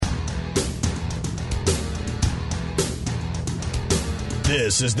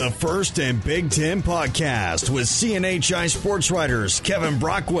This is the First and Big Ten podcast with CNHI sports writers Kevin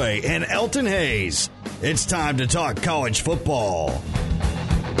Brockway and Elton Hayes. It's time to talk college football.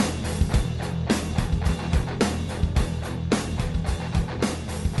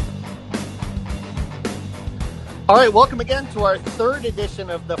 All right, welcome again to our third edition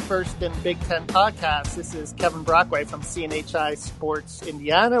of the First and Big Ten podcast. This is Kevin Brockway from CNHI Sports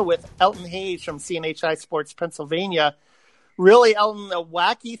Indiana with Elton Hayes from CNHI Sports Pennsylvania. Really, Elton, a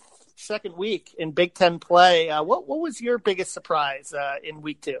wacky second week in Big Ten play. What was your biggest surprise in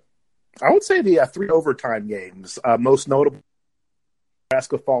week two? I would say the three overtime games. Most notable,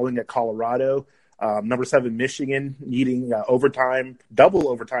 Nebraska falling at Colorado. Number 7, Michigan needing overtime, double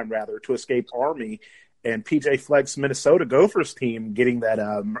overtime rather, to escape Army. And PJ Fleck's Minnesota Gophers team getting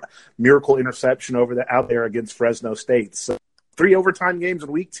that miracle interception out there against Fresno State. So 3 overtime games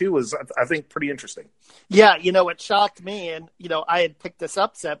in week 2 was, I think, pretty interesting. Yeah, it shocked me. And, I had picked this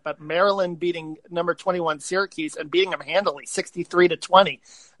upset, but Maryland beating number 21 Syracuse and beating them handily, 63-20. I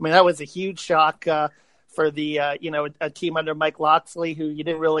mean, that was a huge shock for the, a team under Mike Locksley, who you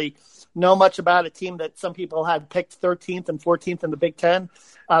didn't really know much about, a team that some people had picked 13th and 14th in the Big Ten.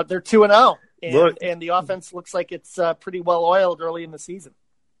 They're 2-0. And the offense looks like it's pretty well oiled early in the season.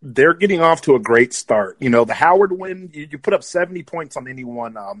 They're getting off to a great start. The Howard win, you put up 70 points on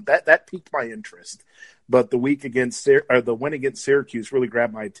anyone. That piqued my interest. But the win against Syracuse really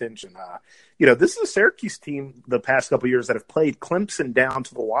grabbed my attention. This is a Syracuse team the past couple of years that have played Clemson down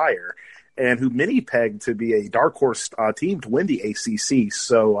to the wire, and who many pegged to be a dark horse team to win the ACC.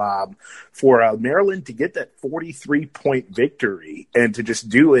 So for Maryland to get that 43-point victory and to just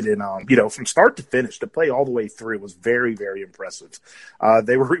do it in, from start to finish, to play all the way through was very, very impressive.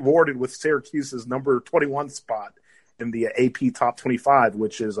 They were rewarded with Syracuse's number 21 spot in the AP Top 25,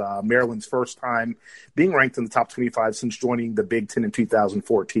 which is Maryland's first time being ranked in the Top 25 since joining the Big Ten in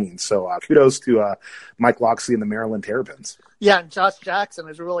 2014. So kudos to Mike Locksley and the Maryland Terrapins. Yeah, and Josh Jackson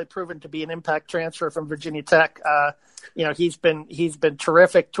has really proven to be an impact transfer from Virginia Tech. He's been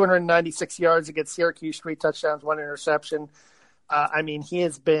terrific. 296 yards against Syracuse, 3 touchdowns, 1 interception. He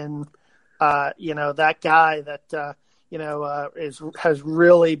has been, that guy that has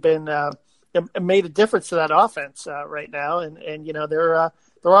really been made a difference to that offense right now. And they're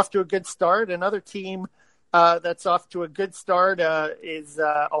off to a good start. Another team that's off to a good start is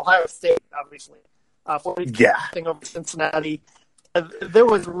Ohio State, obviously. 42 over Cincinnati. There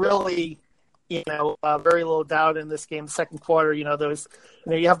was really, very little doubt in this game. Second quarter, you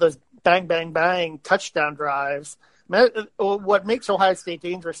have those bang, bang, bang touchdown drives. What makes Ohio State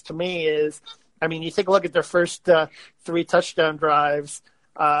dangerous to me is, you take a look at their first 3 touchdown drives.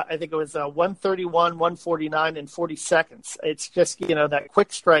 I think it was 131, 149, and 40 seconds. It's just, that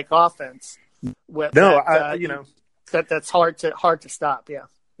quick strike offense. That's hard to stop. Yeah.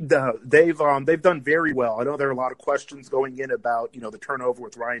 They've done very well. I know there are a lot of questions going in about, the turnover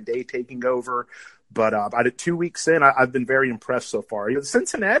with Ryan Day taking over, but about 2 weeks in, I've been very impressed so far.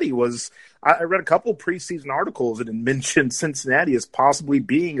 Cincinnati I read a couple preseason articles that had mentioned Cincinnati as possibly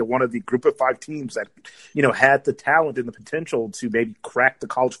being one of the group of 5 teams that, had the talent and the potential to maybe crack the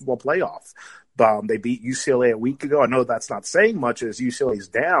college football playoff. They beat UCLA a week ago. I know that's not saying much as UCLA's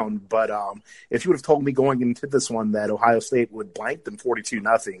down, but if you would have told me going into this one that Ohio State would blank them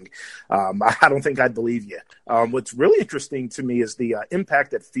 42-0, I don't think I'd believe you. What's really interesting to me is the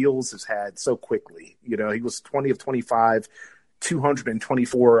impact that Fields has had so quickly. He was 20 of 25,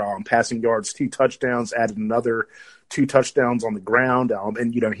 224 passing yards, 2 touchdowns, added another 2 touchdowns on the ground.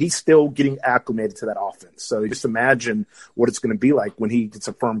 And he's still getting acclimated to that offense. So just imagine what it's going to be like when he gets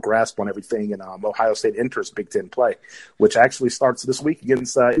a firm grasp on everything and Ohio State enters Big Ten play, which actually starts this week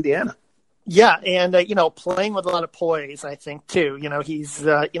against Indiana. Yeah, and, playing with a lot of poise, I think, too. He's,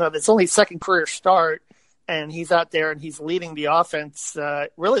 it's only his second career start, and he's out there and he's leading the offense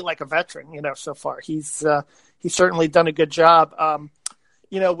really like a veteran, so far. He's certainly done a good job.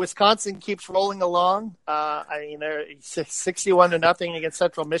 Wisconsin keeps rolling along. They're 61-0 against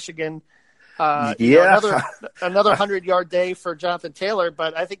Central Michigan. Another 100-yard day for Jonathan Taylor.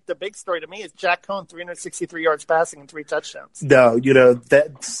 But I think the big story to me is Jack Cohn, 363 yards passing and 3 touchdowns. No,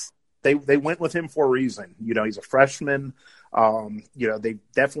 they went with him for a reason. He's a freshman. They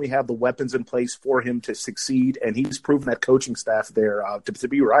definitely have the weapons in place for him to succeed, and he's proven that coaching staff there to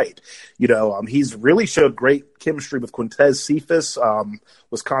be right. He's really showed great chemistry with Quintez Cephas,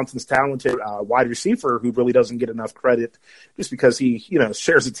 Wisconsin's talented wide receiver who really doesn't get enough credit just because he,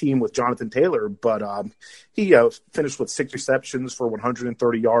 shares a team with Jonathan Taylor. But he finished with 6 receptions for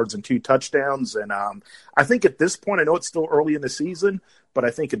 130 yards and 2 touchdowns. And I think at this point, I know it's still early in the season, But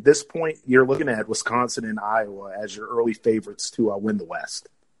I think at this point, you're looking at Wisconsin and Iowa as your early favorites to win the West.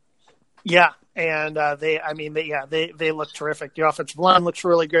 Yeah, and they look terrific. The offensive line looks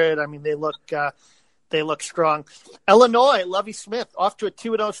really good. I mean, they look strong. Illinois, Lovie Smith, off to a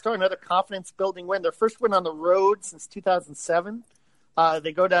 2-0 start, another confidence-building win. Their first win on the road since 2007.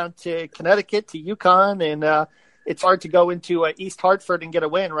 They go down to Connecticut, to UConn, and it's hard to go into East Hartford and get a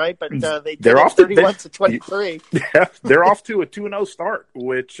win, right? But they're off 31-23. Yeah, they're off to a 2-0 start,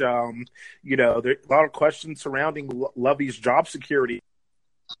 which, there are a lot of questions surrounding Lovie's job security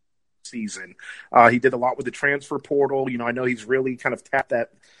season. He did a lot with the transfer portal. I know he's really kind of tapped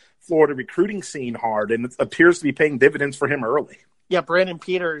that Florida recruiting scene hard, and it appears to be paying dividends for him early. Yeah, Brandon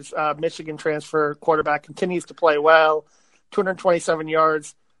Peters, Michigan transfer quarterback, continues to play well. 227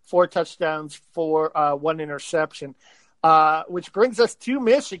 yards, 4 touchdowns, 1 interception, which brings us to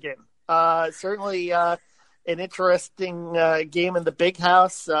Michigan. Certainly an interesting game in the Big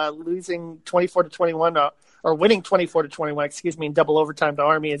House, losing 24-21, or winning 24-21, in double overtime to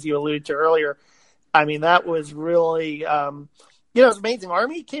Army, as you alluded to earlier. I mean, that was really, it's amazing.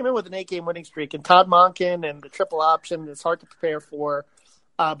 Army came in with an 8-game winning streak, and Todd Monken and the triple option is hard to prepare for.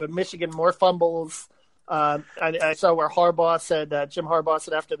 But Michigan, more fumbles. I saw where Jim Harbaugh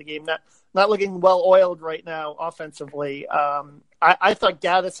said after the game, not looking well-oiled right now offensively. I thought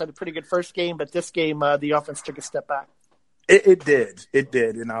Gaddis had a pretty good first game, but this game, the offense took a step back. It did.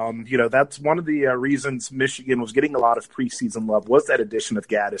 And, that's one of the reasons Michigan was getting a lot of preseason love was that addition of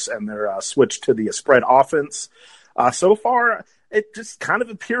Gaddis and their switch to the spread offense. So far, it just kind of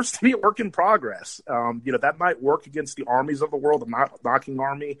appears to be a work in progress. That might work against the Armies of the world. I'm not knocking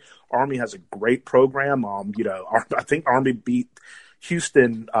Army. Army has a great program. I think Army beat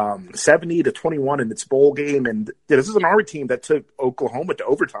Houston 70-21 in its bowl game. And this is an Army team that took Oklahoma to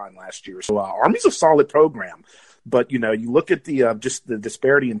overtime last year. So Army's a solid program. But, you look at the just the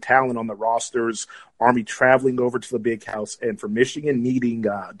disparity in talent on the rosters, Army traveling over to the Big House, and for Michigan needing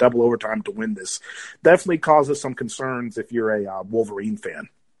double overtime to win this definitely causes some concerns if you're a Wolverine fan.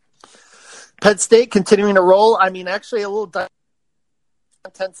 Penn State continuing to roll. I mean, actually a little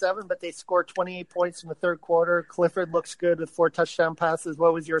 10-7, but they scored 28 points in the third quarter. Clifford looks good with 4 touchdown passes.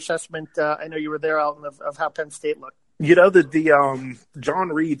 What was your assessment? I know you were there, Alton, of how Penn State looked. The John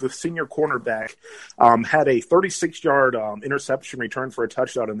Reed, the senior cornerback, had a 36-yard interception return for a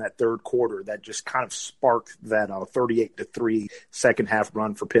touchdown in that third quarter that just kind of sparked that 38-3 second half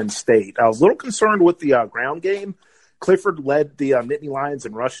run for Penn State. I was a little concerned with the ground game. Clifford led the Nittany Lions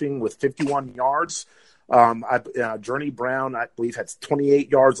in rushing with 51 yards. Journey Brown, I believe, had 28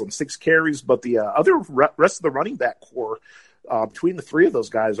 yards on 6 carries, but the rest of the running back core, between the 3 of those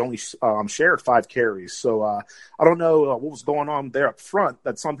guys, only shared 5 carries. So I don't know what was going on there up front.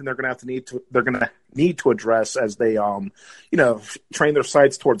 That's something they're going to need to address as they train their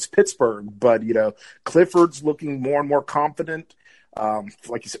sights towards Pittsburgh. But Clifford's looking more and more confident.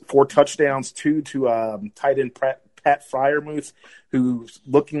 Like you said, 4 touchdowns, 2 to tight end Pat Freiermuth, who's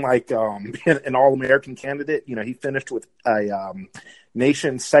looking like an All-American candidate. He finished with a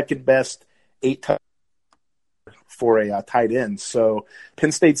nation's second best 8 touchdowns for a tight end. So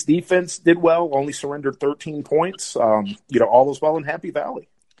Penn State's defense did well, only surrendered 13 points. All is well in Happy Valley.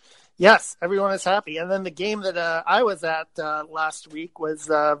 Yes, everyone is happy. And then the game that I was at last week was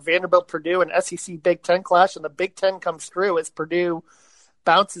Vanderbilt-Purdue, an SEC Big Ten clash, and the Big Ten comes through as Purdue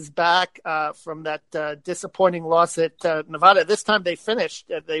bounces back from that disappointing loss at Nevada. This time they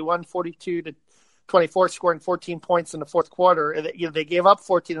finished. They won 42-24, scoring 14 points in the fourth quarter. They gave up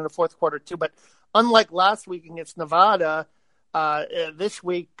 14 in the fourth quarter too, but unlike last week against Nevada, this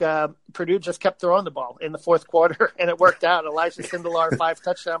week Purdue just kept throwing the ball in the fourth quarter, and it worked out. Elijah Sindelar, 5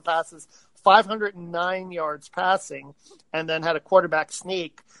 touchdown passes, 509 yards passing, and then had a quarterback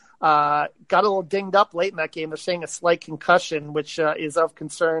sneak. Got a little dinged up late in that game. They're saying a slight concussion, which is of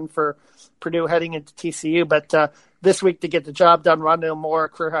concern for Purdue heading into TCU. But this week to get the job done, Rondale Moore,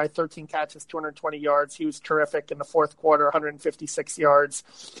 career high, 13 catches, 220 yards. He was terrific in the fourth quarter, 156 yards.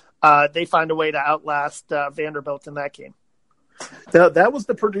 They find a way to outlast Vanderbilt in that game. That was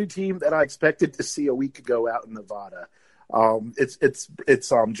the Purdue team that I expected to see a week ago out in Nevada. It's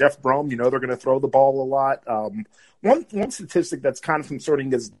Jeff Brom. They're going to throw the ball a lot. One statistic that's kind of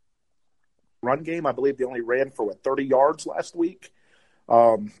concerning is run game. I believe they only ran for 30 yards last week.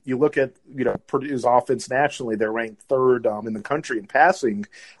 You look at Purdue's offense nationally; they're ranked 3rd in the country in passing.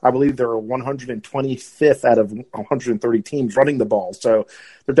 I believe they're 125th out of 130 teams running the ball. So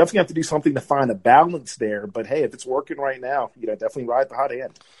they definitely have to do something to find a balance there. But hey, if it's working right now, definitely ride the hot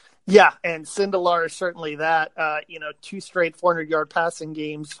hand. Yeah, and Sindelar is certainly that. 2 straight 400-yard passing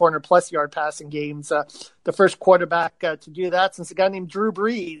games, 400-plus yard passing games. The first quarterback to do that since a guy named Drew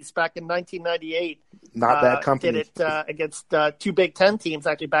Brees back in 1998. Not bad company. Did it against 2 Big Ten teams,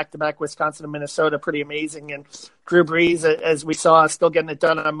 actually back-to-back, Wisconsin and Minnesota. Pretty amazing. And Drew Brees, as we saw, still getting it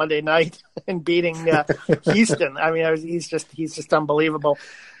done on Monday night and beating Houston. I mean, he's just unbelievable.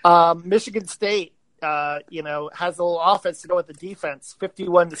 Michigan State. Has a little offense to go with the defense,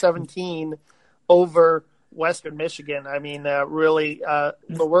 51-17 over Western Michigan. I mean, really,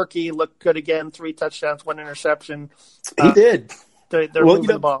 Lewerke looked good again, 3 touchdowns, 1 interception. He did. They're moving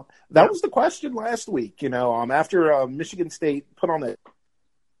the ball. That was the question last week, after Michigan State put on it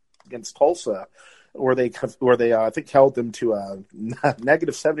against Tulsa, where they I think held them to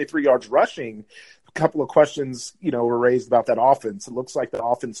negative 73 yards rushing. A couple of questions, were raised about that offense. It looks like the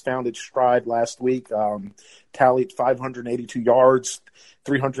offense found its stride last week, tallied 582 yards,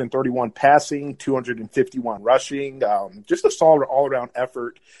 331 passing, 251 rushing. Just a solid all-around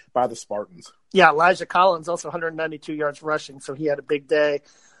effort by the Spartans. Yeah, Elijah Collins also 192 yards rushing, so he had a big day.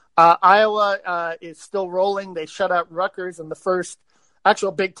 Iowa is still rolling. They shut out Rutgers in the first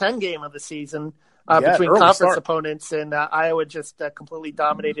actual Big Ten game of the season. Between conference opponents, and Iowa just completely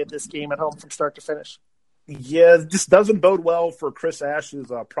dominated this game at home from start to finish. Yeah, this doesn't bode well for Chris Ash's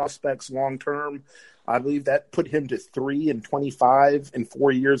prospects long term. I believe that put him to 3-25 in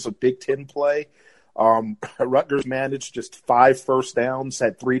 4 years of Big Ten play. Rutgers managed just 5 first downs,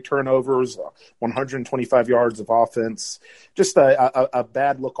 had 3 turnovers, 125 yards of offense. Just a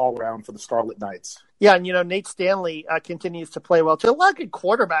bad look all around for the Scarlet Knights. Yeah, and Nate Stanley continues to play well too. A lot of good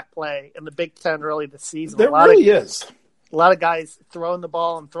quarterback play in the Big Ten early this season. There really is. A lot of guys throwing the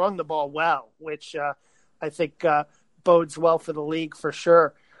ball well, which I think bodes well for the league for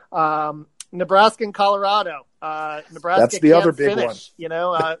sure. Nebraska and Colorado. Nebraska That's the other big finish,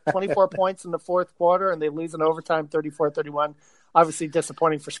 one. 24 points in the fourth quarter, and they lose in overtime 34-31. Obviously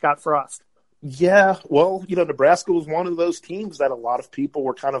disappointing for Scott Frost. Yeah, well, Nebraska was one of those teams that a lot of people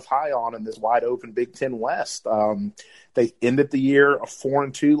were kind of high on in this wide open Big Ten West. They ended the year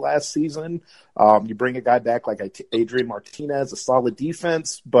 4-2 last season. You bring a guy back like Adrian Martinez, a solid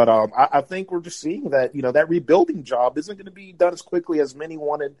defense, but I think we're just seeing that that rebuilding job isn't going to be done as quickly as many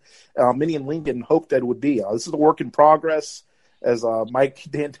in Lincoln hoped that it would be. This is a work in progress. As Mike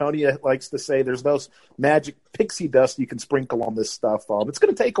D'Antonia likes to say, there's no magic pixie dust you can sprinkle on this stuff. It's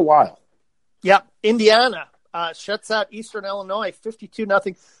going to take a while. Yep. Indiana shuts out Eastern Illinois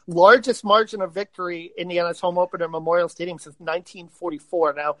 52-0. Largest margin of victory Indiana's home opener at Memorial Stadium since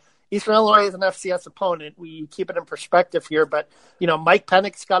 1944. Now, Eastern Illinois is an FCS opponent. We keep it in perspective here, but Mike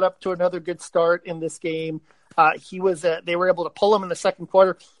Penix got up to another good start in this game. They were able to pull him in the second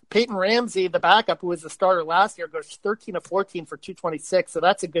quarter. Peyton Ramsey, the backup, who was the starter last year, goes 13 of 14 for 226. So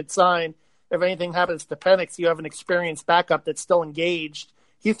that's a good sign. If anything happens to Penix, you have an experienced backup that's still engaged.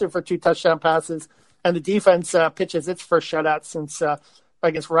 He threw for 2 touchdown passes, and the defense pitches its first shutout since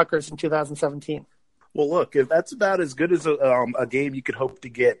against Rutgers in 2017. Well, look, if that's about as good as a game you could hope to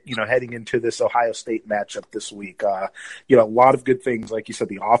get, heading into this Ohio State matchup this week. A lot of good things. Like you said,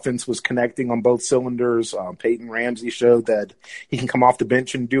 the offense was connecting on both cylinders. Peyton Ramsey showed that he can come off the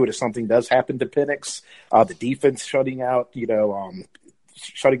bench and do it if something does happen to Penix. The defense shutting them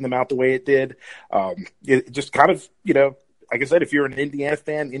out the way it did. It just kind of, like I said, if you're an Indiana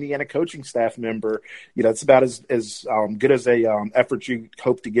fan, Indiana coaching staff member, it's about as good as a effort you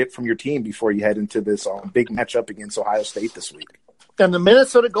hope to get from your team before you head into this big matchup against Ohio State this week. And the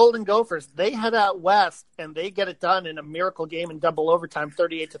Minnesota Golden Gophers, they head out west and they get it done in a miracle game in double overtime,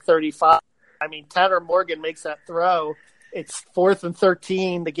 38-35. I mean, Tanner Morgan makes that throw. It's 4th and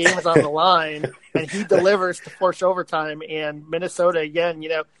 13. The game is on the line, and he delivers to force overtime. And Minnesota, again,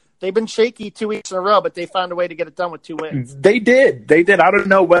 they've been shaky 2 weeks in a row, but they found a way to get it done with 2 wins. They did. I don't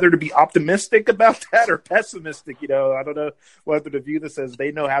know whether to be optimistic about that or pessimistic. I don't know whether to view this as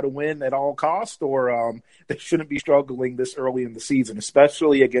they know how to win at all costs or they shouldn't be struggling this early in the season,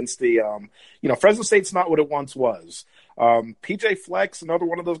 especially against the Fresno State's not what it once was. PJ Flex, another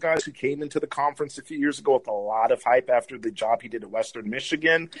one of those guys who came into the conference a few years ago with a lot of hype after the job he did at Western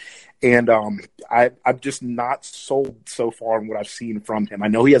Michigan. And I'm just not sold so far on what I've seen from him. I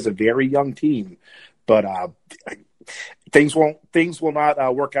know he has a very young team, but things will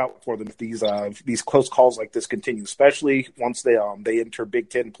not work out for them if these close calls like this continue, especially once they enter Big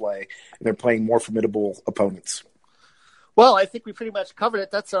Ten play and they're playing more formidable opponents. Well, I think we pretty much covered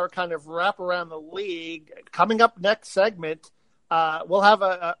it. That's our kind of wrap around the league. Coming up next segment, we'll have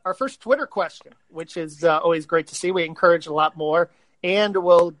our first Twitter question, which is always great to see. We encourage a lot more. And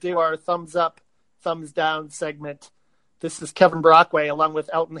we'll do our thumbs up, thumbs down segment This is Kevin Brockway along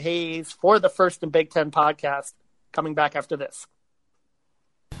with Elton Hayes for the First and Big Ten podcast, coming back after this.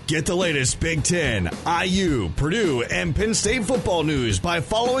 Get the latest Big Ten, IU, Purdue, and Penn State football news by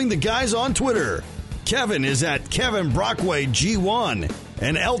following the guys on Twitter. Kevin is at Kevin Brockway G1,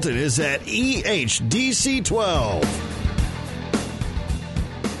 and Elton is at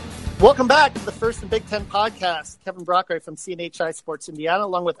EHDC12. Welcome back to the First and Big Ten podcast. Kevin Brockway from CNHI Sports Indiana,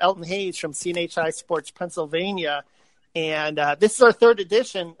 along with Elton Hayes from CNHI Sports Pennsylvania. And this is our third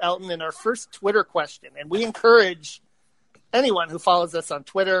edition, Elton, and our first Twitter question. And we encourage anyone who follows us on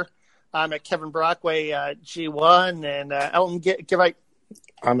Twitter. I'm at Kevin Brockway G1, and Elton, give right.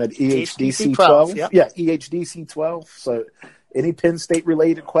 I'm at EHDC12. Yep. Yeah, EHDC12. So any Penn State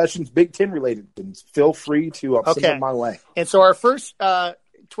related questions, Big Ten related, feel free to send them my way. And so our first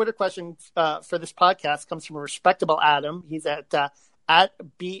Twitter question for this podcast comes from a respectable Adam. He's at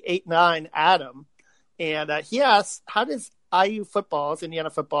B89Adam. And he asks, how does IU football's, Indiana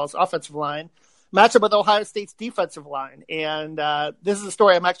football's offensive line match up with Ohio State's defensive line? And this is a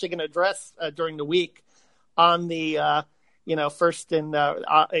story I'm actually going to address during the week on the, first in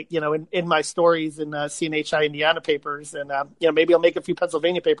my stories in CNHI Indiana papers. And, maybe I'll make a few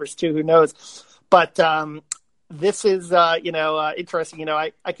Pennsylvania papers too, who knows. But this is, interesting.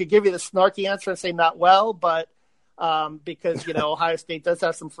 I could give you the snarky answer and say not well, but because, Ohio State does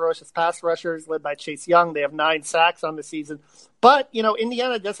have some ferocious pass rushers led by Chase Young. They have 9 sacks on the season. But,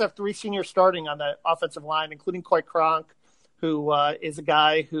 Indiana does have 3 seniors starting on the offensive line, including Coy Cronk, who is a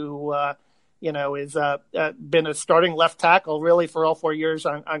guy who, is been a starting left tackle really for all 4 years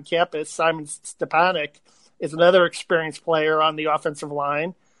on campus. Simon Stepanek is another experienced player on the offensive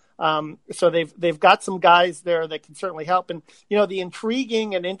line. So they've got some guys there that can certainly help. And, the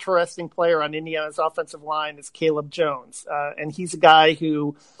intriguing and interesting player on Indiana's offensive line is Caleb Jones. And he's a guy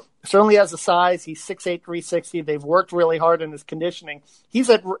who certainly has the size. He's 6'8", 360. They've worked really hard on his conditioning. He's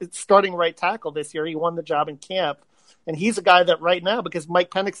at starting right tackle this year. He won the job in camp. And he's a guy that right now, because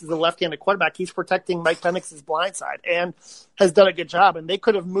Mike Penix is a left-handed quarterback, he's protecting Mike Penix's blind side and has done a good job. And they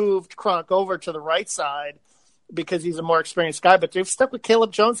could have moved Cronk over to the right side because he's a more experienced guy, but they've stuck with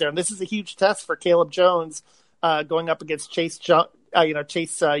Caleb Jones there. And this is a huge test for Caleb Jones going up against Chase Young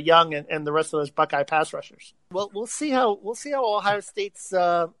and the rest of those Buckeye pass rushers. Well, we'll see how Ohio State's,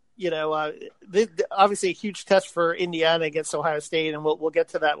 obviously a huge test for Indiana against Ohio State, and we'll get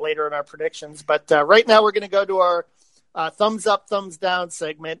to that later in our predictions. But right now we're going to go to our thumbs up, thumbs down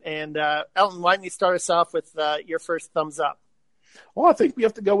segment. And Elton, why don't you start us off with your first thumbs up? Well, I think we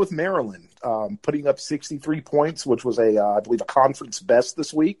have to go with Maryland, putting up 63 points, which was I believe a conference best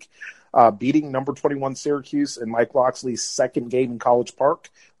this week, beating number 21 Syracuse in Mike Locksley's second game in College Park.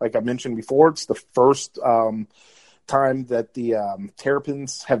 Like I mentioned before, it's the first time that the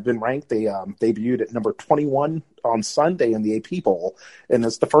Terrapins have been ranked. They debuted at number 21 on Sunday in the AP Bowl, and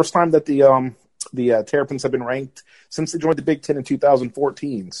it's the first time that the Terrapins have been ranked since they joined the Big Ten in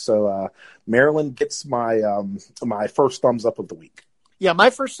 2014. So Maryland gets my my first thumbs up of the week. Yeah, my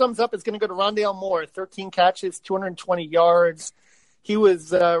first thumbs up is going to go to Rondale Moore. 13 catches, 220 yards. He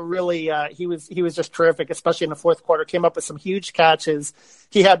was he was just terrific, especially in the fourth quarter. Came up with some huge catches.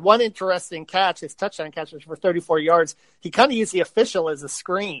 He had one interesting catch. His touchdown catch was for 34 yards. He kind of used the official as a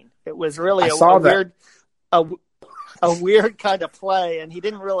screen. It was really a weird kind of play, and he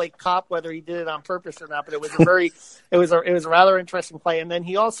didn't really cop whether he did it on purpose or not. But it was it was a rather interesting play. And then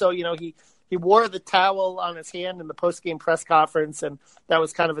he also, he wore the towel on his hand in the post-game press conference, and that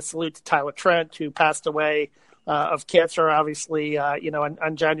was kind of a salute to Tyler Trent, who passed away of cancer, obviously,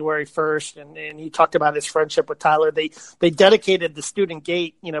 on January 1st. And he talked about his friendship with Tyler. They dedicated the student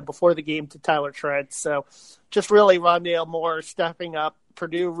gate, before the game to Tyler Trent. So just really Rondale Moore stepping up.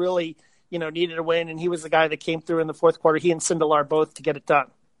 Purdue really, needed a win, and he was the guy that came through in the fourth quarter. He and Sindelar both to get it done.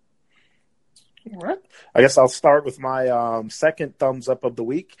 All right. I guess I'll start with my second thumbs up of the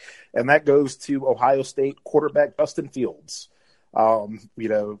week, and that goes to Ohio State quarterback Justin Fields.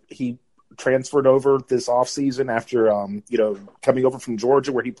 He transferred over this offseason after, coming over from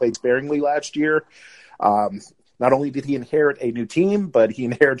Georgia, where he played sparingly last year. Not only did he inherit a new team, but he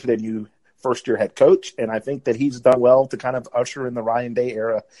inherited a new first-year head coach, and I think that he's done well to kind of usher in the Ryan Day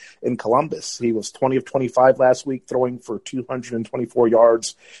era in Columbus. He was 20 of 25 last week, throwing for 224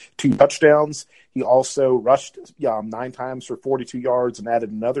 yards, 2 touchdowns. He also rushed 9 times for 42 yards and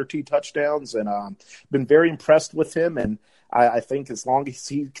added another 2 touchdowns, and been very impressed with him. And I think as long as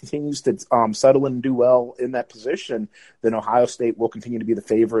he continues to settle in and do well in that position, then Ohio State will continue to be the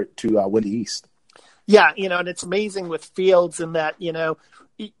favorite to win the East. Yeah, and it's amazing with Fields in that,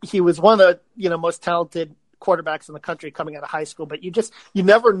 he was one of the, most talented quarterbacks in the country coming out of high school, but you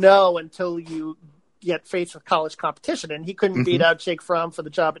never know until you get faced with college competition. And he couldn't beat out Jake Fromm for the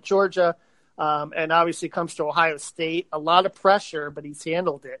job at Georgia. And obviously comes to Ohio State. A lot of pressure, but he's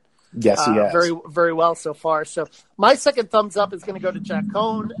handled it. Yes, he has. Very, very well so far. So my second thumbs up is going to go to Jack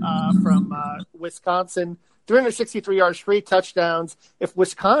Cohn from Wisconsin. 363 yards, 3 touchdowns. If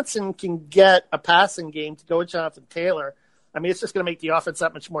Wisconsin can get a passing game to go with Jonathan Taylor, I mean, it's just going to make the offense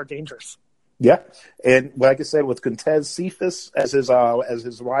that much more dangerous. Yeah, and like I said, with Quintez Cephas as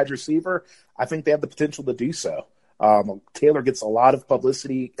his wide receiver, I think they have the potential to do so. Taylor gets a lot of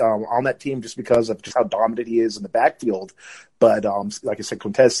publicity on that team just because of just how dominant he is in the backfield. But like I said,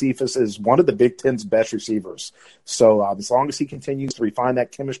 Quintez Cephas is one of the Big Ten's best receivers. So as long as he continues to refine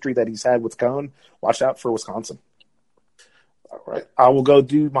that chemistry that he's had with Cohn, watch out for Wisconsin. All right, I will go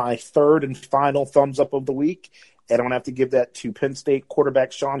do my third and final thumbs up of the week, and I'm going to have to give that to Penn State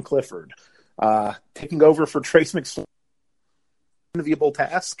quarterback Sean Clifford. Taking over for Trace McSorley, enviable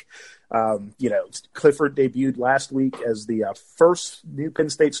task. Clifford debuted last week as the first new Penn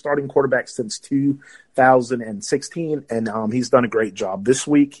State starting quarterback since 2016, and he's done a great job. This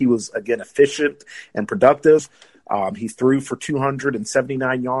week, he was, again, efficient and productive. He threw for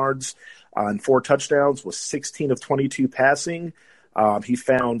 279 yards and 4 touchdowns, with 16 of 22 passing. He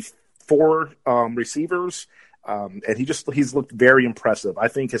found 4 receivers. And he's looked very impressive. I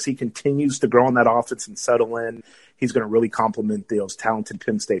think as he continues to grow on that offense and settle in, he's going to really complement those talented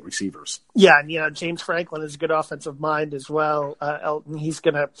Penn State receivers. Yeah, and James Franklin is a good offensive mind as well. Elton, he's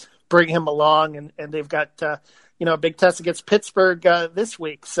going to bring him along, and they've got a big test against Pittsburgh this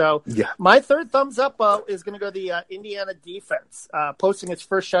week. So my third thumbs up is going to go to the Indiana defense, posting its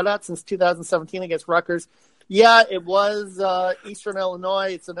first shutout since 2017 against Rutgers. Yeah, it was Eastern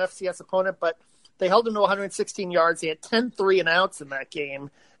Illinois. It's an FCS opponent, but they held him to 116 yards. They had 10 3-and-outs in that game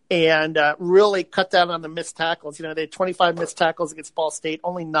and really cut down on the missed tackles. They had 25 missed tackles against Ball State,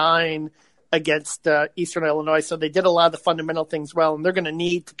 only 9 against Eastern Illinois. So they did a lot of the fundamental things well, and they're going to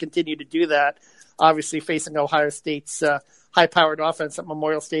need to continue to do that, obviously facing Ohio State's high-powered offense at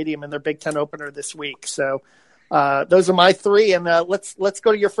Memorial Stadium in their Big Ten opener this week. So those are my 3, and let's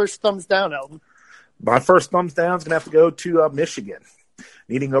go to your first thumbs down, Elton. My first thumbs down is going to have to go to Michigan.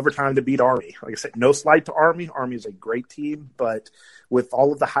 Needing overtime to beat Army. Like I said, no slight to Army. Army is a great team, but with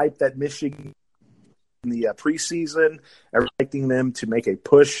all of the hype that Michigan in the preseason, expecting them to make a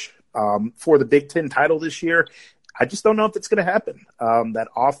push for the Big Ten title this year, I just don't know if it's going to happen. That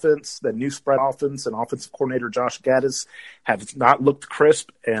offense, that new spread offense, and offensive coordinator Josh Gattis have not looked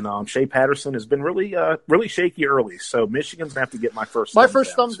crisp, and Shea Patterson has been really shaky early. So Michigan's going to have to get my first. My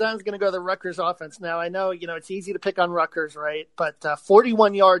first thumbs down is going to go to the Rutgers offense. Now I know it's easy to pick on Rutgers, right? But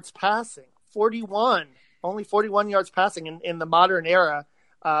 41 yards passing, only 41 yards passing in the modern era.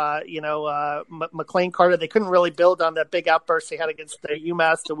 McLean Carter, they couldn't really build on that big outburst they had against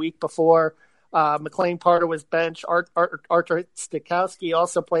UMass the week before. McLean Carter was benched. Artur Stikowski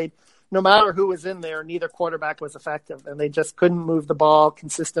also played. No matter who was in there, neither quarterback was effective, and they just couldn't move the ball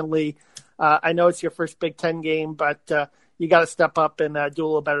consistently. I know it's your first Big Ten game, but you got to step up and do a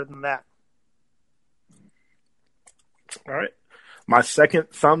little better than that. All right. My second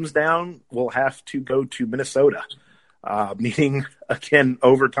thumbs down will have to go to Minnesota. Needing, again,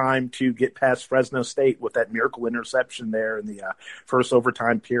 overtime to get past Fresno State with that miracle interception there in the first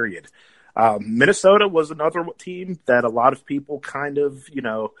overtime period. Minnesota was another team that a lot of people kind of,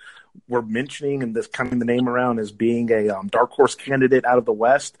 were mentioning and this coming the name around as being a dark horse candidate out of the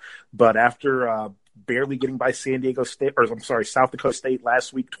West. But after barely getting by South Dakota State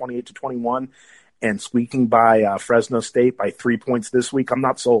last week, 28-21, and squeaking by Fresno State by 3 points this week, I'm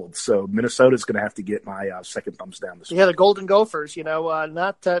not sold. So Minnesota's going to have to get my second thumbs down this week. Yeah, the Golden Gophers,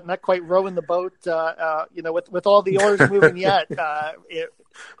 not quite rowing the boat, with all the oars moving yet.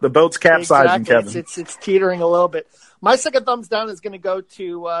 The boat's capsizing, exactly. Kevin. It's teetering a little bit. My second thumbs down is going to go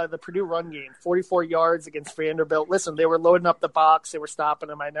to the Purdue run game, 44 yards against Vanderbilt. Listen, they were loading up the box. They were stopping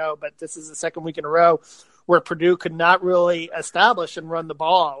them, I know, but this is the second week in a row where Purdue could not really establish and run the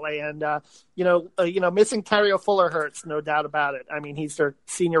ball. And, missing Tario Fuller hurts, no doubt about it. I mean, he's their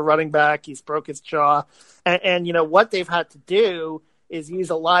senior running back. He's broke his jaw. And what they've had to do is use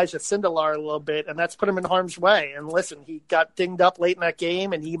Elijah Sindelar a little bit, and that's put him in harm's way. And listen, he got dinged up late in that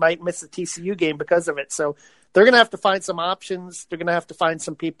game, and he might miss the TCU game because of it. So they're going to have to find some options. They're going to have to find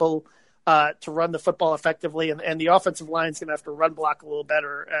some people to run the football effectively, and the offensive line is going to have to run block a little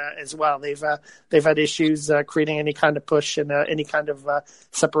better as well. They've had issues creating any kind of push and any kind of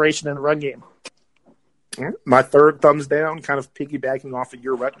separation in the run game. My third thumbs down, kind of piggybacking off of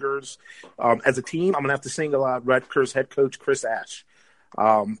your Rutgers. As a team, I'm going to have to single out Rutgers head coach Chris Ash.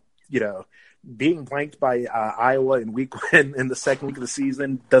 being blanked by Iowa in the second week of the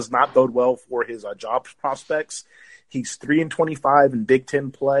season does not bode well for his job prospects. He's 3-25 in Big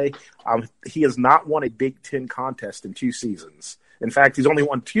Ten play. He has not won a Big Ten contest in 2 seasons. In fact, he's only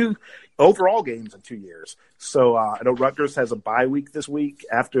won 2 overall games in 2 years. So I know Rutgers has a bye week this week.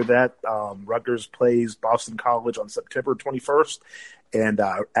 After that, Rutgers plays Boston College on September 21st. And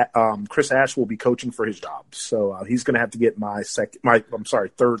Chris Ash will be coaching for his job. So he's going to have to get my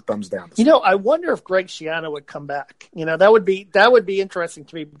third thumbs down. I wonder if Greg Schiano would come back. That would be interesting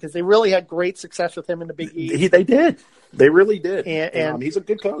to me because they really had great success with him in the Big East. They did. They really did. And he's a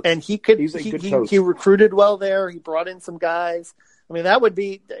good coach. And he's a good coach. He recruited well there. He brought in some guys. I mean, it would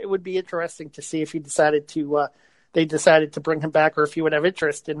be interesting to see if he decided to they decided to bring him back, or if he would have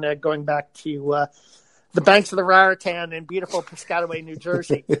interest in going back to the banks of the Raritan in beautiful Piscataway, New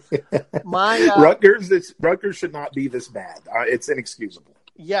Jersey. Rutgers should not be this bad. It's inexcusable.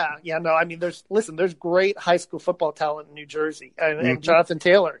 No. I mean, there's great high school football talent in New Jersey, and Jonathan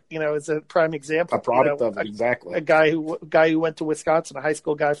Taylor, is a prime example. A product of it, exactly. A guy who went to Wisconsin, a high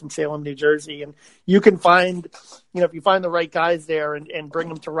school guy from Salem, New Jersey, and you can find, if you find the right guys there and bring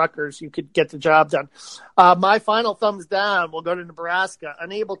them to Rutgers, you could get the job done. My final thumbs down will go to Nebraska,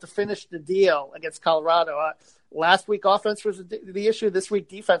 unable to finish the deal against Colorado. Last week, offense was the issue. This week,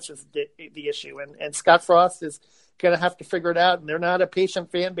 defense was the issue, and Scott Frost is going to have to figure it out. And they're not a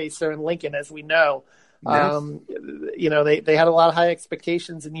patient fan base there in Lincoln, as we know. Yes. They had a lot of high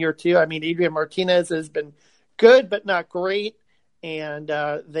expectations in year 2. I mean, Adrian Martinez has been good, but not great. And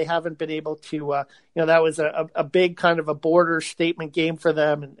they haven't been able to, that was a big kind of a border statement game for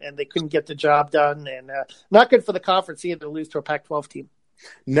them, and they couldn't get the job done. And not good for the conference either to lose to a Pac-12 team.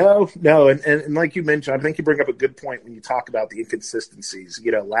 No, and like you mentioned, I think you bring up a good point when you talk about the inconsistencies.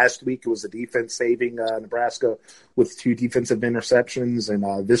 Last week it was the defense saving Nebraska with 2 defensive interceptions,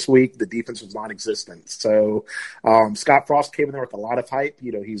 and this week the defense was non-existent. So Scott Frost came in there with a lot of hype.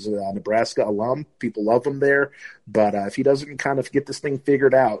 He's a Nebraska alum. People love him there. But if he doesn't kind of get this thing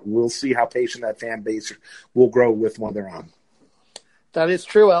figured out, we'll see how patient that fan base will grow with when they're on. That is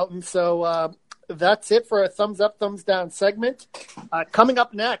true, Elton. So that's it for a thumbs up, thumbs down segment. Coming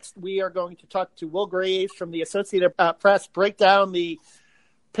up next, we are going to talk to Will Graves from the Associated Press, break down the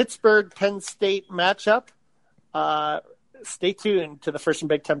Pittsburgh-Penn State matchup. Stay tuned to the First and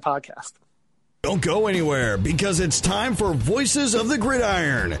Big Ten podcast. Don't go anywhere, because it's time for Voices of the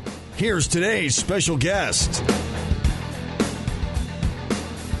Gridiron. Here's today's special guest.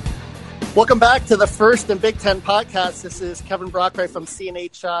 Welcome back to the First and Big Ten podcast. This is Kevin Brockway from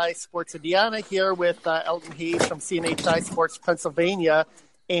CNHI Sports Indiana here with Elton Hayes from CNHI Sports Pennsylvania.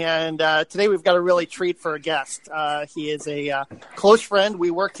 And today we've got a really treat for a guest. He is a close friend.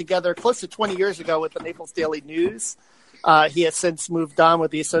 We worked together close to 20 years ago with the Naples Daily News. He has since moved on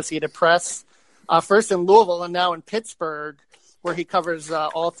with the Associated Press, first in Louisville and now in Pittsburgh, where he covers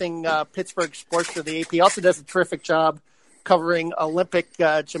all thing Pittsburgh sports for the AP. He also does a terrific job covering Olympic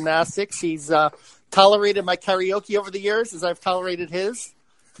gymnastics. He's tolerated my karaoke over the years, as I've tolerated his,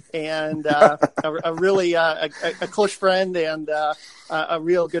 and a really close friend and a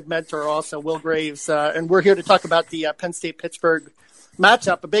real good mentor also, Will Graves. And we're here to talk about the Penn State-Pittsburgh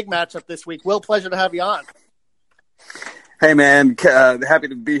matchup, a big matchup this week. Will, pleasure to have you on. Hey, man. Happy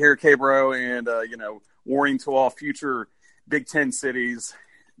to be here, K-Bro, and, warning to all future Big Ten cities,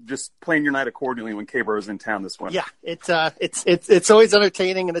 just plan your night accordingly when K-Bro is in town this winter. Yeah, it's always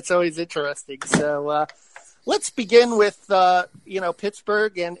entertaining and it's always interesting. So let's begin with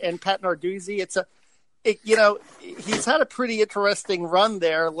Pittsburgh and Pat Narduzzi. He's had a pretty interesting run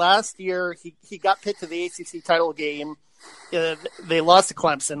there. Last year he got Pitt to the ACC title game. They lost to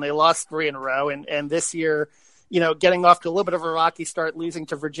Clemson. They lost 3 in a row, and this year, getting off to a little bit of a rocky start, losing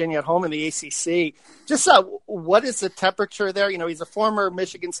to Virginia at home in the ACC. Just what is the temperature there? He's a former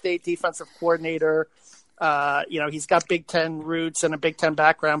Michigan State defensive coordinator. He's got Big Ten roots and a Big Ten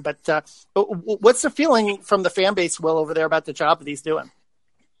background. But what's the feeling from the fan base, Will, over there about the job that he's doing?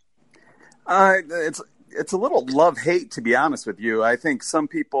 It's a little love-hate, to be honest with you. I think some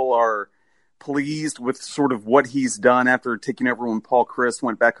people are pleased with sort of what he's done after taking over when Paul Chryst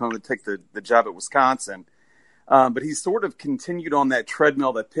went back home to take the job at Wisconsin. But he's sort of continued on that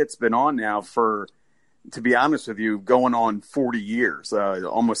treadmill that Pitt's been on now for, to be honest with you, going on 40 years,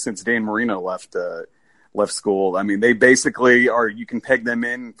 almost since Dan Marino left school. I mean, they basically you can peg them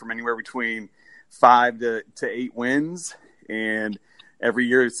in from anywhere between 5 to 8 wins. And every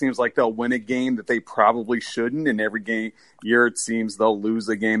year it seems like they'll win a game that they probably shouldn't. And every year it seems they'll lose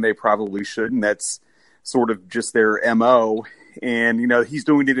a game they probably shouldn't. That's sort of just their MO. And, he's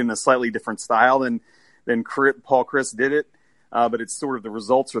doing it in a slightly different style than Paul Chryst did it. but it's sort of the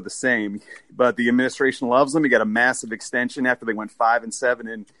results are the same. But the administration loves them. He got a massive extension after they went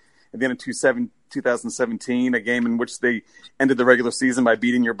 5-7 at the end of 2017, a game in which they ended the regular season by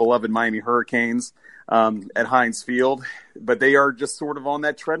beating your beloved Miami Hurricanes at Heinz Field. But they are just sort of on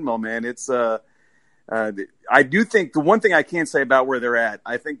that treadmill, man. It's I do think the one thing I can say about where they're at,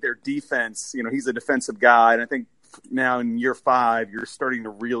 I think their defense, he's a defensive guy, and I think now in year 5, you're starting to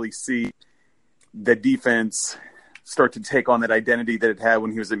really see the defense start to take on that identity that it had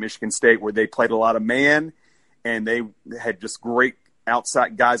when he was at Michigan State, where they played a lot of man and they had just great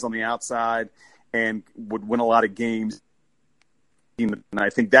outside guys on the outside and would win a lot of games. And I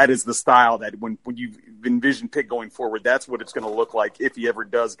think that is the style that when you envision Pitt going forward, that's what it's going to look like if he ever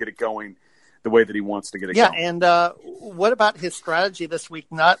does get it going the way that he wants to get it going. Yeah, and what about his strategy this week,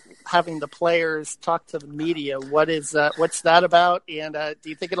 not having the players talk to the media? What's that about, and do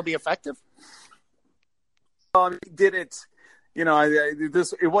you think it'll be effective? He did it.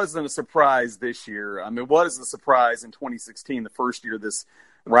 It wasn't a surprise this year. It was a surprise in 2016, the first year this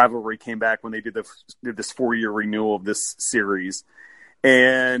rivalry came back when they did this 4-year renewal of this series.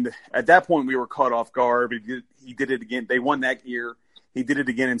 And at that point, we were caught off guard. He did it again. They won that year. He did it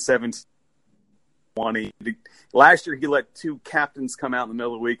again in 17. Last year, he let 2 captains come out in the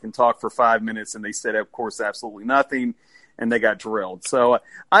middle of the week and talk for 5 minutes, and they said, of course, absolutely nothing, and they got drilled. So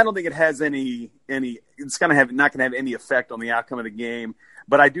I don't think it has any. It's not going to have any effect on the outcome of the game.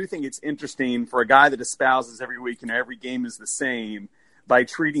 But I do think it's interesting for a guy that espouses every week and every game is the same, by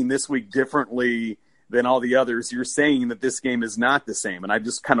treating this week differently than all the others, you're saying that this game is not the same. And I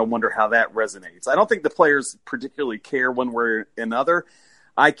just kind of wonder how that resonates. I don't think the players particularly care one way or another.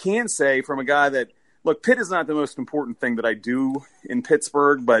 I can say from a guy that, look, Pitt is not the most important thing that I do in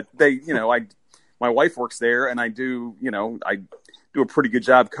Pittsburgh, but my wife works there, and I do a pretty good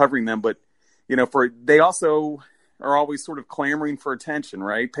job covering them. But, they also are always sort of clamoring for attention,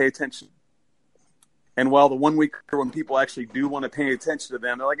 right? Pay attention. And while the 1 week when people actually do want to pay attention to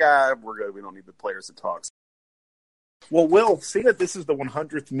them, they're like, we're good. We don't need the players to talk. Well, Will, seeing that this is the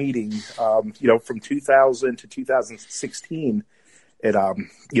 100th meeting, from 2000 to 2016,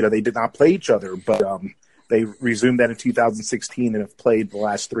 they did not play each other, but they resumed that in 2016 and have played the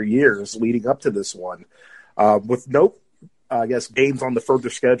last 3 years leading up to this one. With no, games on the further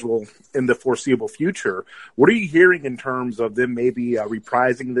schedule in the foreseeable future, what are you hearing in terms of them maybe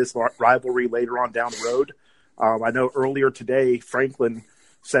reprising this rivalry later on down the road? I know earlier today, Franklin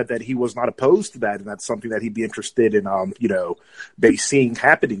said that he was not opposed to that, and that's something that he'd be interested in, maybe seeing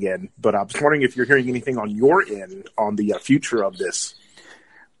happen again. But I'm just wondering if you're hearing anything on your end on the future of this.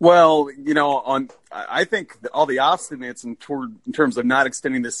 Well, I think all the obstinates in terms of not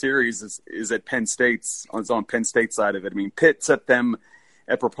extending the series is at Penn State's on Penn State's side of it. I mean, Pitt sent them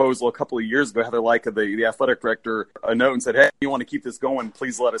a proposal a couple of years ago. Heather Lyka, the athletic director, a note and said, "Hey, if you want to keep this going,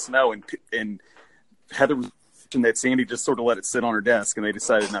 please let us know." And Heather mentioned that Sandy just sort of let it sit on her desk, and they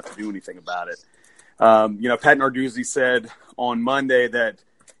decided not to do anything about it. Pat Narduzzi said on Monday that,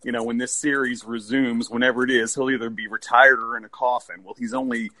 when this series resumes, whenever it is, he'll either be retired or in a coffin. Well, he's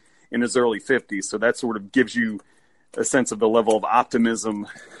only in his early 50s, so that sort of gives you a sense of the level of optimism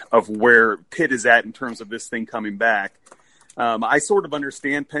of where Pitt is at in terms of this thing coming back. I sort of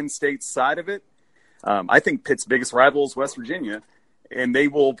understand Penn State's side of it. I think Pitt's biggest rival is West Virginia, and they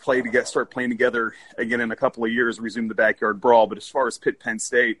will start playing together again in a couple of years, resume the backyard brawl. But as far as Pitt-Penn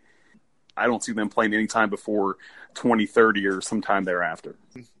State, I don't see them playing any time before 2030 or sometime thereafter.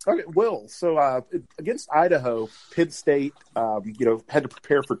 Okay, Will. So against Idaho, Penn State, had to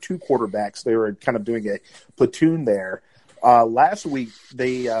prepare for 2 quarterbacks. They were kind of doing a platoon there. Last week,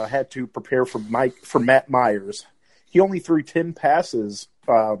 they had to prepare for Matt Myers. He only threw 10 passes.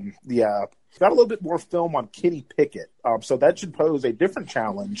 Got a little bit more film on Kenny Pickett. So that should pose a different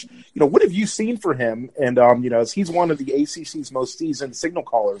challenge. What have you seen for him? And, as he's one of the ACC's most seasoned signal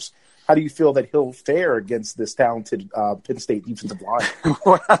callers, how do you feel that he'll fare against this talented Penn State defensive line?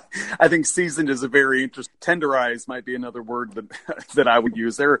 Well, I think seasoned is a very interesting. Tenderized might be another word that I would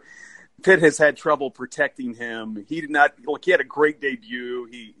use there. Pitt has had trouble protecting him. He did not look. He had a great debut.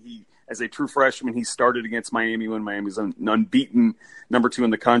 He as a true freshman, he started against Miami when Miami's an unbeaten number 2 in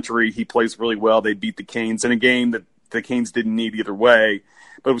the country. He plays really well. They beat the Canes in a game that the Canes didn't need either way,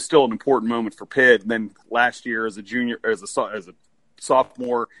 but it was still an important moment for Pitt. And then last year, as a junior, as a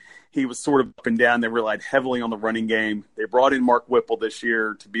sophomore, he was sort of up and down. They relied heavily on the running game. They brought in Mark Whipple this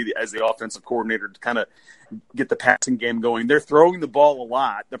year to be as the offensive coordinator to kind of get the passing game going. They're throwing the ball a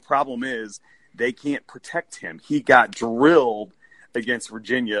lot. The problem is they can't protect him. He got drilled against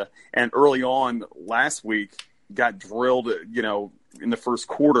Virginia, and early on last week got drilled, in the first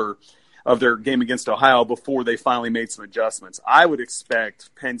quarter. of their game against Ohio before they finally made some adjustments. I would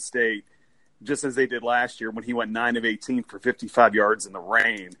expect Penn State, just as they did last year when he went 9 of 18 for 55 yards in the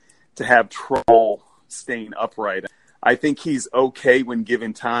rain, to have trouble staying upright. I think he's okay when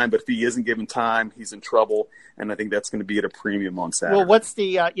given time, but if he isn't given time, he's in trouble, and I think that's going to be at a premium on Saturday. Well, what's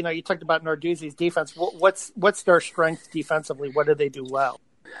the you talked about Narduzzi's defense. What's their strength defensively? What do they do well?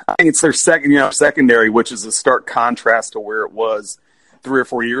 I think it's their secondary, which is a stark contrast to where it was 3 or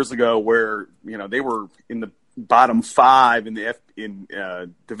 4 years ago, where they were in the bottom 5 in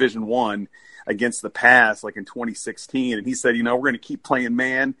Division I against the pass, like in 2016. And he said, we're going to keep playing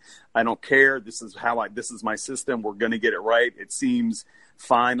man. I don't care. This is my system. We're going to get it right. It seems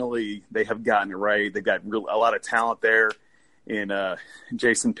finally they have gotten it right. They've got a lot of talent there in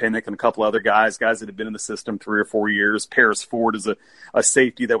Jason Pinnock and a couple other guys that have been in the system 3 or 4 years. Paris Ford is a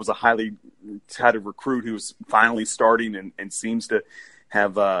safety that was a highly touted recruit who's finally starting and seems to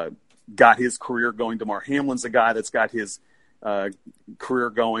have got his career going. DeMar Hamlin's a guy that's got his career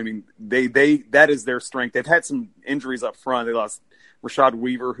going. I mean, that is their strength. They've had some injuries up front. They lost Rashad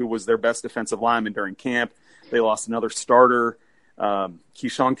Weaver, who was their best defensive lineman during camp. They lost another starter,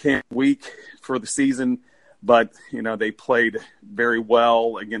 Keyshawn Camp, week for the season. But, they played very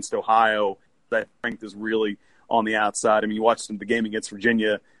well against Ohio. That strength is really on the outside. I mean, you watched the game against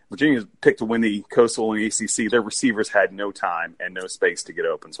Virginia. Virginia's picked to win the Coastal and the ACC. Their receivers had no time and no space to get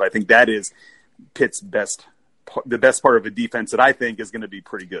open. So I think that is Pitt's the best part of a defense that I think is going to be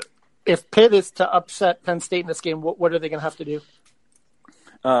pretty good. If Pitt is to upset Penn State in this game, what are they going to have to do?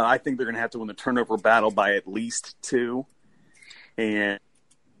 I think they're going to have to win the turnover battle by at least 2. And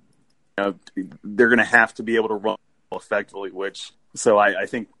they're going to have to be able to run effectively, so I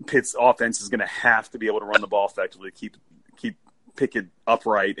think Pitt's offense is going to have to be able to run the ball effectively to keep Pickett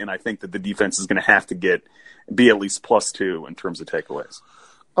upright, and I think that the defense is going to have to be at least +2 in terms of takeaways.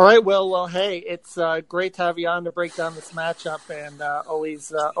 All right, well, hey, it's great to have you on to break down this matchup, and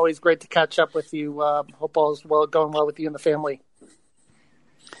always great to catch up with you. Hope all's going well with you and the family.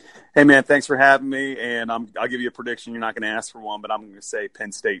 Hey, man, thanks for having me, and I'll give you a prediction. You're not going to ask for one, but I'm going to say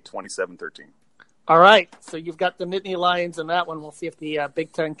Penn State 27-13. All right, so you've got the Nittany Lions in that one. We'll see if the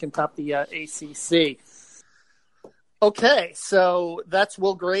Big Ten can top the ACC. Okay, so that's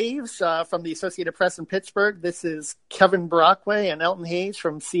Will Graves from the Associated Press in Pittsburgh. This is Kevin Brockway and Elton Hayes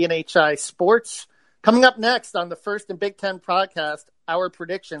from CNHI Sports. Coming up next on the First and Big Ten podcast, our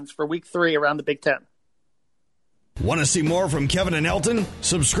predictions for Week 3 around the Big Ten. Want to see more from Kevin and Elton?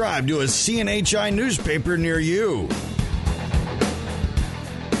 Subscribe to a CNHI newspaper near you.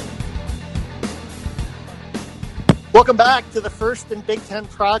 Welcome back to the First and Big Ten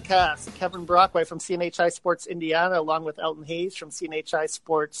podcast. Kevin Brockway from CNHI Sports Indiana, along with Elton Hayes from CNHI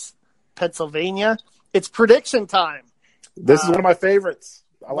Sports Pennsylvania. It's prediction time. This is one of my favorites.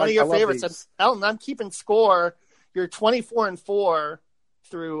 One of your favorites. And Elton, I'm keeping score. You're 24-4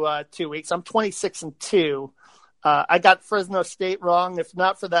 through 2 weeks. I'm 26-2. I got Fresno State wrong. If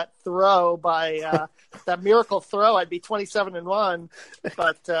not for that throw by that miracle throw, I'd be 27-1.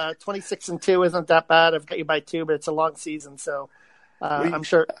 But 26-2 isn't that bad. I've got you by 2, but it's a long season, so I'm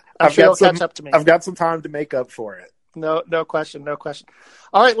sure you'll catch up to me. I've got some time to make up for it. No question.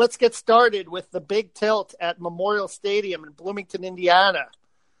 All right, let's get started with the big tilt at Memorial Stadium in Bloomington, Indiana.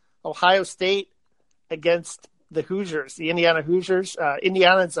 Ohio State against the Hoosiers, the Indiana Hoosiers.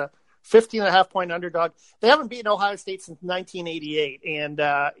 Indiana's a 15.5-point underdog. They haven't beaten Ohio State since 1988. And,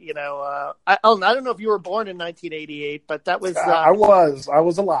 I don't know if you were born in 1988, but that was, I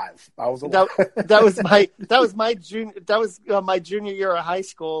was alive. That was my junior year of high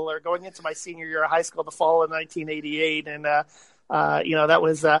school, or going into my senior year of high school, the fall of 1988. And, that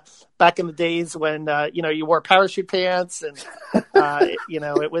was back in the days when, you wore parachute pants and,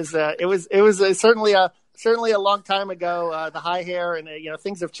 it was certainly a long time ago, the high hair and,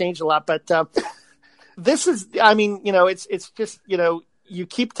 things have changed a lot. But this is, it's just, you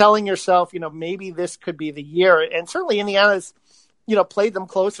keep telling yourself, maybe this could be the year. And certainly Indiana's, played them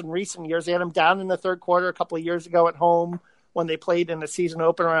close in recent years. They had them down in the third quarter a couple of years ago at home when they played in the season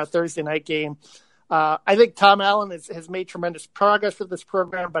opener on a Thursday night game. I think Tom Allen has made tremendous progress with this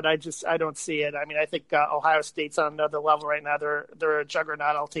program, but I don't see it. I mean, I think Ohio State's on another level right now. They're a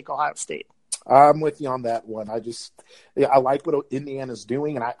juggernaut. I'll take Ohio State. I'm with you on that one. I like what Indiana's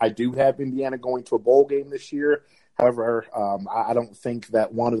doing, and I do have Indiana going to a bowl game this year. However, I don't think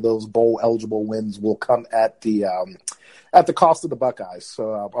that one of those bowl-eligible wins will come at the cost of the Buckeyes.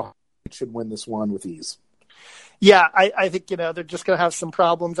 So it should win this one with ease. Yeah, I think, they're just going to have some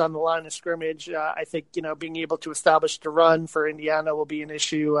problems on the line of scrimmage. I think, being able to establish the run for Indiana will be an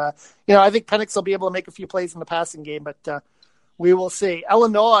issue. I think Penix will be able to make a few plays in the passing game, but We will see.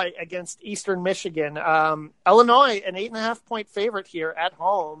 Illinois against Eastern Michigan. Illinois, an 8.5-point favorite here at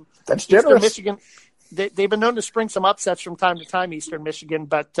home. That's generous. Eastern Michigan, they've been known to spring some upsets from time to time, Eastern Michigan,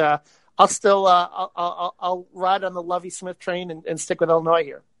 but I'll still I'll ride on the Lovie Smith train and stick with Illinois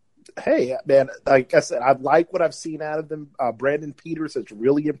here. Hey, man, like I said, I like what I've seen out of them. Brandon Peters has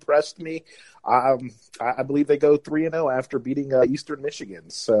really impressed me. I believe they go 3-0 after beating Eastern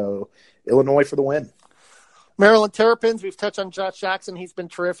Michigan. So Illinois for the win. Maryland Terrapins, we've touched on Josh Jackson. He's been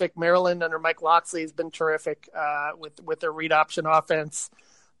terrific. Maryland under Mike Locksley has been terrific with their read option offense.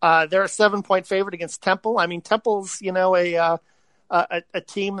 They're a 7-point favorite against Temple. I mean, Temple's, a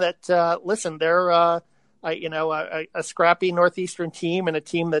team that, listen, they're a scrappy Northeastern team and a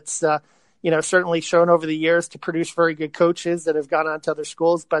team that's, certainly shown over the years to produce very good coaches that have gone on to other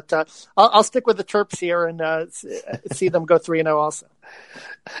schools. But I'll stick with the Terps here and see them go 3-0 also.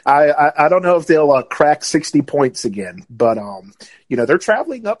 I don't know if they'll crack 60 points again, but, they're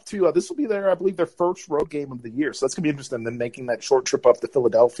traveling up to this will be I believe, their first road game of the year. So that's going to be interesting, them making that short trip up to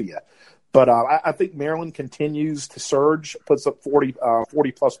Philadelphia. But I think Maryland continues to surge, puts up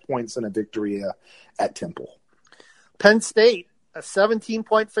 40-plus points in a victory at Temple. Penn State, a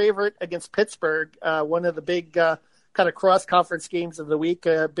 17-point favorite against Pittsburgh, one of the big kind of cross-conference games of the week,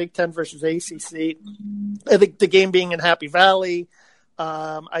 Big Ten versus ACC. I think the game being in Happy Valley,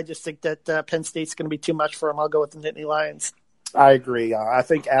 I just think that Penn State's going to be too much for them. I'll go with the Nittany Lions. I agree. I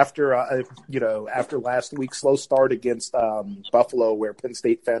think after last week's slow start against Buffalo, where Penn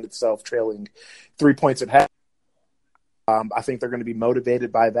State found itself trailing 3 points at half, I think they're going to be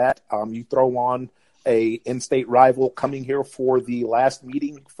motivated by that. You throw on a in-state rival coming here for the last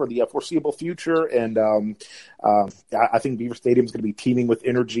meeting for the foreseeable future, and I think Beaver Stadium is going to be teeming with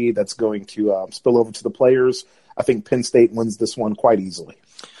energy that's going to spill over to the players. I think Penn State wins this one quite easily.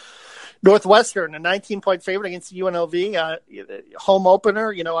 Northwestern, a 19-point favorite against UNLV, home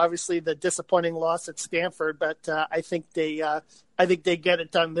opener. Obviously the disappointing loss at Stanford, but I think they get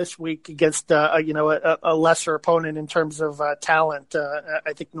it done this week against a lesser opponent in terms of talent.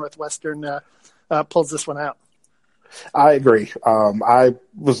 I think Northwestern pulls this one out. I agree. I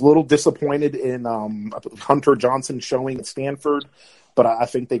was a little disappointed in Hunter Johnson showing at Stanford, but I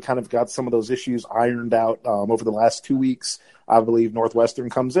think they kind of got some of those issues ironed out over the last 2 weeks. I believe Northwestern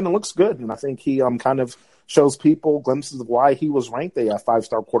comes in and looks good, and I think he kind of shows people glimpses of why he was ranked a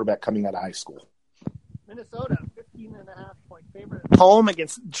 5-star quarterback coming out of high school. Minnesota, 15.5-point favorite at home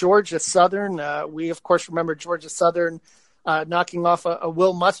against Georgia Southern. We, of course, remember Georgia Southern knocking off a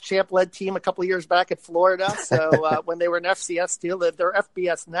Will Muschamp-led team a couple of years back at Florida. So when they were an FCS deal, they're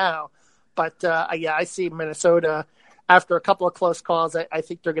FBS now. But, I see Minnesota, after a couple of close calls, I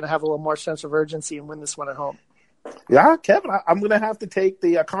think they're going to have a little more sense of urgency and win this one at home. Yeah, Kevin, I'm going to have to take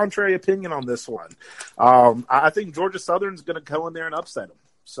the contrary opinion on this one. I think Georgia Southern's going to go in there and upset them.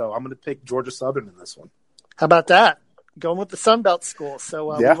 So I'm going to pick Georgia Southern in this one. How about that? Going with the Sun Belt school.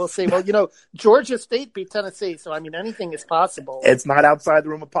 So we'll see. Well, Georgia State beat Tennessee. So, anything is possible. It's not outside the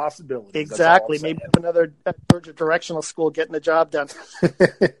realm of possibility. Exactly. Maybe another Georgia directional school getting the job done.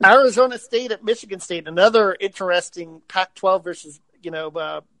 Arizona State at Michigan State, another interesting Pac-12 versus,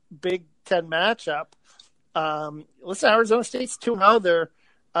 Big Ten matchup. Listen, Arizona State's 2-0. They're,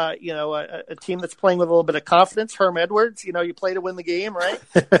 a team that's playing with a little bit of confidence. Herm Edwards, you play to win the game, right?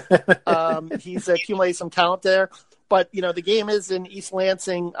 He's accumulated some talent there. But, the game is in East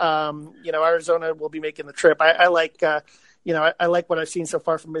Lansing. Arizona will be making the trip. I like, I like what I've seen so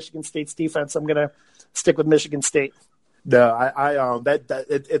far from Michigan State's defense. I'm going to stick with Michigan State. No,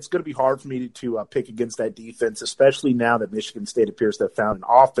 it's going to be hard for me to pick against that defense, especially now that Michigan State appears to have found an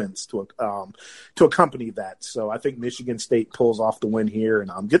offense to accompany that. So I think Michigan State pulls off the win here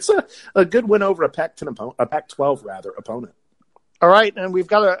and gets a good win over a Pac-12 opponent. All right, and we've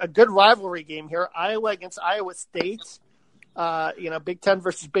got a good rivalry game here: Iowa against Iowa State. Big Ten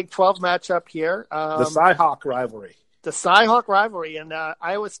versus Big 12 matchup here. The Cy-Hawk rivalry. The Cy-Hawk rivalry, and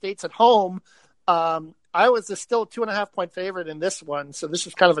Iowa State's at home. Iowa's still a 2.5-point favorite in this one, so this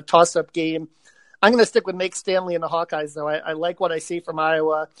is kind of a toss-up game. I'm going to stick with Nate Stanley and the Hawkeyes, though. I like what I see from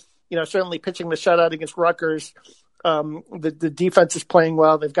Iowa. Certainly pitching the shutout against Rutgers. The defense is playing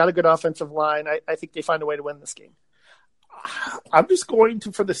well. They've got a good offensive line. I think they find a way to win this game. I'm just going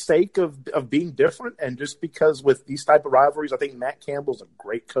to, for the sake of being different, and just because with these type of rivalries, I think Matt Campbell's a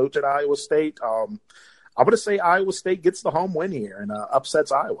great coach at Iowa State. I'm going to say Iowa State gets the home win here and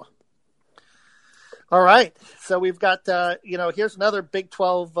upsets Iowa. All right. So we've got, here's another Big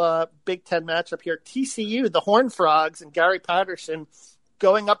 12, Big 10 matchup here. TCU, the Horned Frogs, and Gary Patterson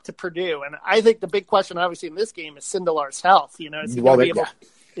going up to Purdue. And I think the big question, obviously, in this game is Sindelar's health. Is he going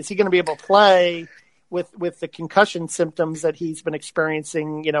to be able to play? with the concussion symptoms that he's been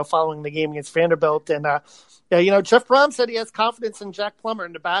experiencing, following the game against Vanderbilt. And, Jeff Brom said he has confidence in Jack Plummer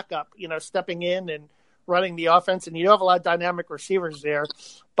in the backup, stepping in and running the offense. And you have a lot of dynamic receivers there.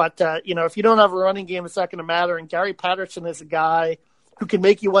 But, if you don't have a running game, it's not going to matter. And Gary Patterson is a guy who can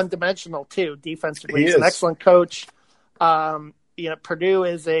make you one-dimensional, too, defensively. He's an excellent coach. Purdue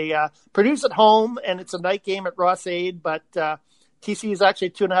is Purdue's at home, and it's a night game at Ross-Ade, but TCU is actually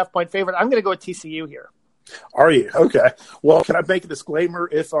a 2.5-point favorite. I'm going to go with TCU here. Are you? Okay. Well, can I make a disclaimer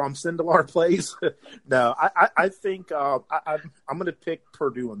if Sindelar plays? No, I think I'm going to pick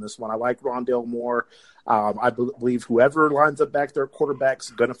Purdue on this one. I like Rondale Moore. I believe whoever lines up back there, quarterback's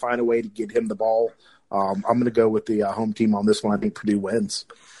going to find a way to get him the ball. I'm going to go with the home team on this one. I think Purdue wins.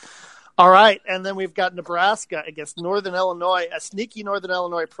 All right, and then we've got Nebraska against Northern Illinois, a sneaky Northern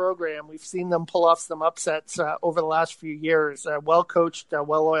Illinois program. We've seen them pull off some upsets over the last few years. A well-coached,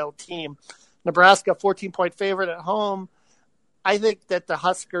 well-oiled team. Nebraska, 14-point favorite at home. I think that the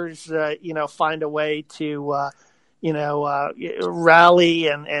Huskers, find a way to, rally,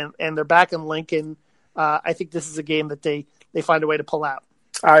 and they're back in Lincoln. I think this is a game that they find a way to pull out.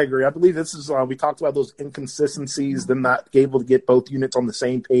 I agree. I believe this is we talked about those inconsistencies, them not able to get both units on the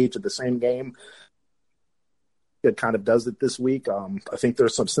same page at the same game. It kind of does it this week. I think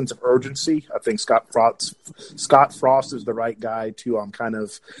there's some sense of urgency. I think Scott Frost is the right guy to kind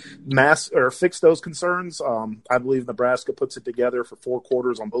of fix those concerns. I believe Nebraska puts it together for 4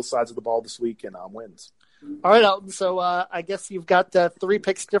 quarters on both sides of the ball this week and wins. All right, Elton. So I guess you've got 3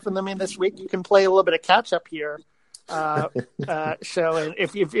 picks different than me this week. You can play a little bit of catch up here. And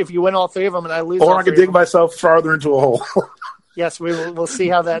if you win all 3 of them and I lose, or I can dig myself farther into a hole. Yes, we'll see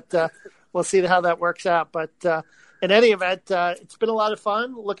how that works out. But in any event, it's been a lot of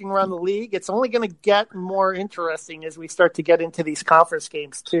fun looking around the league. It's only going to get more interesting as we start to get into these conference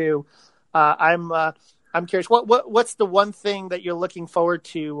games too. I'm curious. What's the one thing that you're looking forward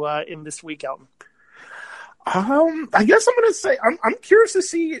to in this week, Elton? I guess I'm going to say I'm curious to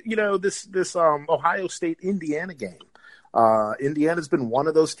see this Ohio State Indiana game. Indiana's been one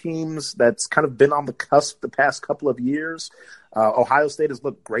of those teams that's kind of been on the cusp the past couple of years. Ohio State has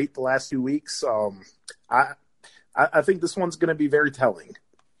looked great the last 2 weeks. I think this one's going to be very telling.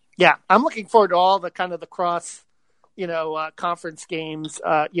 Yeah, I'm looking forward to all the kind of the cross, conference games,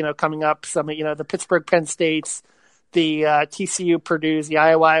 coming up. Some, the Pittsburgh Penn States, the TCU Purdue's, the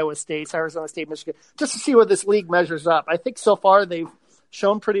Iowa States, Arizona State, Michigan, just to see where this league measures up. I think so far they've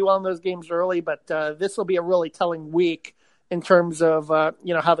shown pretty well in those games early, but this will be a really telling week in terms of,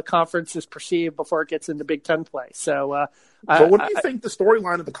 how the conference is perceived before it gets into Big Ten play. So, but what do you think the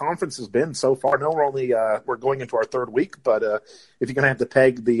storyline of the conference has been so far? No, we're going into our 3rd week, but if you're going to have to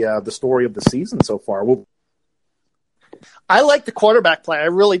peg the story of the season so far, I like the quarterback play. I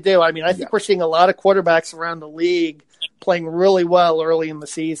really do. I mean, I think we're seeing a lot of quarterbacks around the league playing really well early in the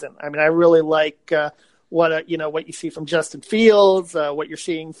season. I mean, I really like what you see from Justin Fields, what you're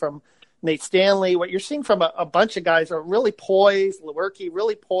seeing from Nate Stanley, what you're seeing from a bunch of guys are really poised. Lewerke,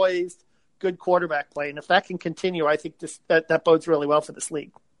 really poised, good quarterback play. And if that can continue, I think that bodes really well for this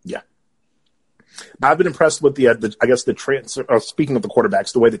league. Yeah. I've been impressed with the transfer. Speaking of the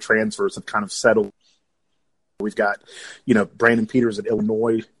quarterbacks, the way the transfers have kind of settled. We've got, Brandon Peters at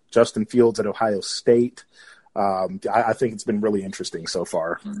Illinois, Justin Fields at Ohio State. I think it's been really interesting so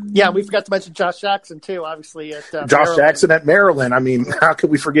far. Yeah, we forgot to mention Josh Jackson too, obviously. At Josh Maryland. Jackson at Maryland. I mean, how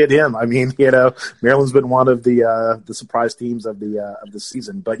could we forget him? I mean, Maryland's been one of the surprise teams of the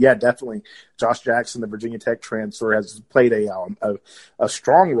season. But yeah, definitely, Josh Jackson, the Virginia Tech transfer, has played a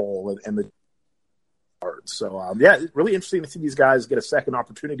strong role in the. So, really interesting to see these guys get a second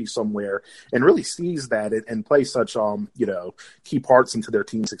opportunity somewhere and really seize that and play such, key parts into their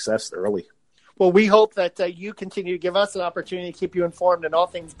team success early. Well, we hope that you continue to give us an opportunity to keep you informed in all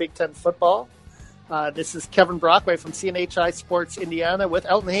things Big Ten football. This is Kevin Brockway from CNHI Sports Indiana with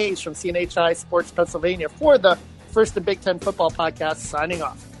Elton Hayes from CNHI Sports Pennsylvania for the First and Big Ten Football Podcast, signing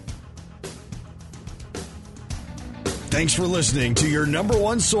off. Thanks for listening to your number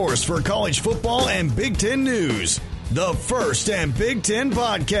one source for college football and Big Ten news, the First and Big Ten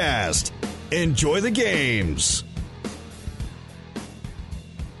Podcast. Enjoy the games.